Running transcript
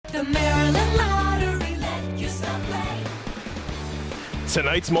The Maryland Lottery, let yourself play.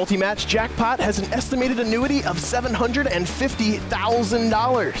 Tonight's multi-match jackpot has an estimated annuity of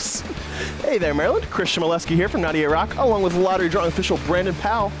 $750,000. Hey there, Maryland. Christian Molesky here from 98 Rock, along with lottery drawing official Brandon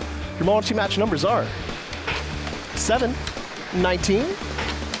Powell. Your multi-match numbers are 7, 19,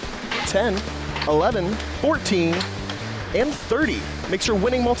 10, 11, 14, and 30. Makes your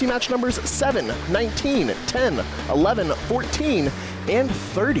winning multi-match numbers 7, 19, 10, 11, 14, and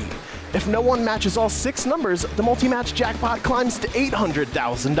 30. If no one matches all 6 numbers, the multi-match jackpot climbs to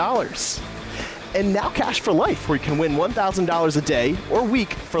 $800,000. And now Cash for Life, where you can win $1,000 a day or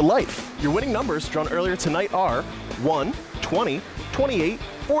week for life. Your winning numbers drawn earlier tonight are 1, 20, 28,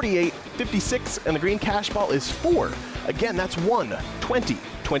 48, 56, and the green cash ball is 4. Again, that's 1, 20,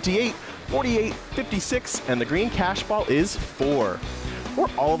 28, 48, 56, and the green cash ball is 4. For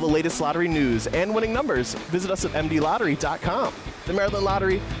all of the latest lottery news and winning numbers, visit us at mdlottery.com. The Maryland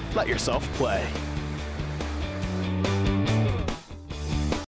Lottery, let yourself play.